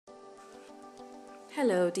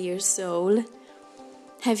Hello, dear soul.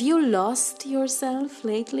 Have you lost yourself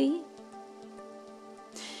lately?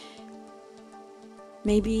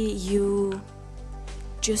 Maybe you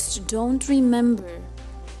just don't remember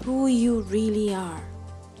who you really are.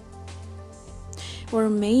 Or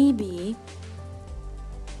maybe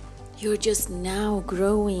you're just now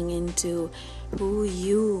growing into who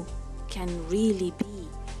you can really be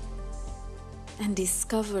and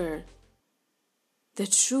discover the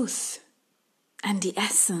truth and the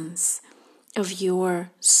essence of your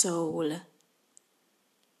soul.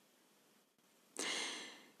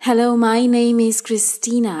 Hello, my name is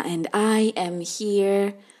Christina and I am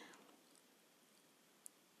here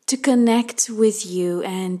to connect with you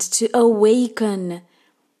and to awaken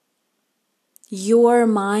your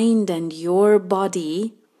mind and your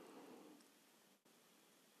body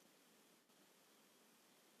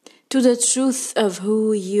to the truth of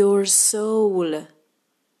who your soul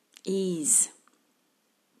is.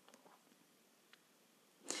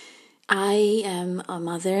 I am a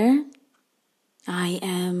mother, I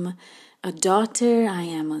am a daughter, I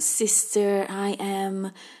am a sister, I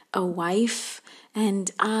am a wife,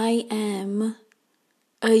 and I am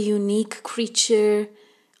a unique creature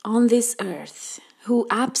on this earth who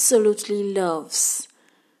absolutely loves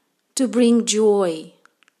to bring joy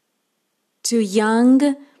to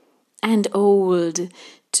young and old,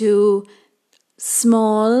 to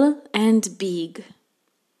small and big,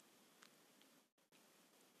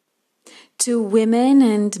 to women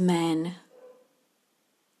and men,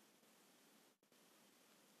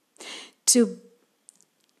 to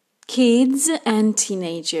kids and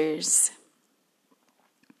teenagers.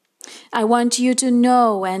 I want you to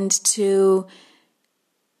know and to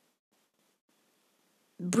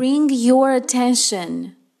bring your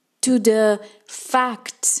attention to the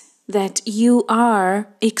fact that you are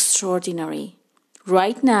extraordinary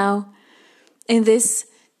right now in this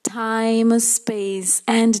time, space,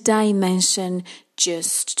 and dimension,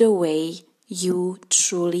 just the way you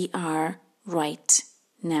truly are right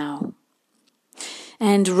now.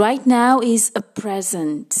 And right now is a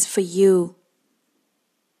present for you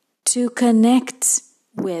to connect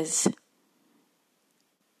with,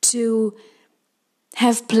 to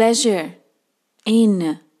have pleasure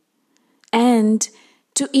in, and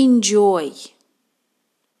to enjoy,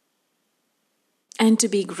 and to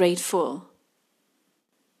be grateful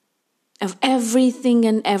of everything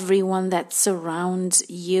and everyone that surrounds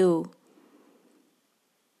you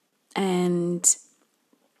and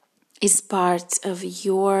is part of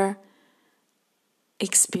your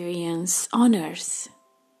experience on earth.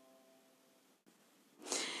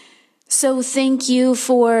 So thank you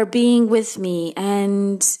for being with me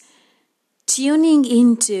and tuning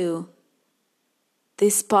into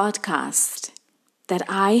this podcast that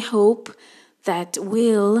I hope that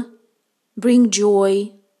will bring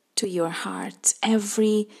joy to your heart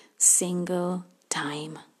every single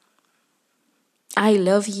time. I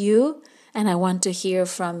love you and I want to hear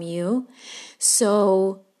from you.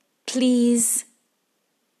 So please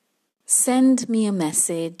send me a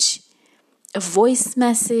message, a voice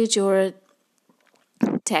message or a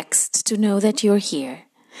text to know that you're here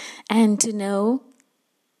and to know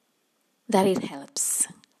that it helps.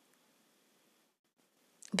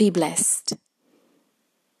 Be blessed.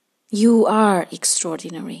 You are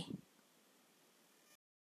extraordinary.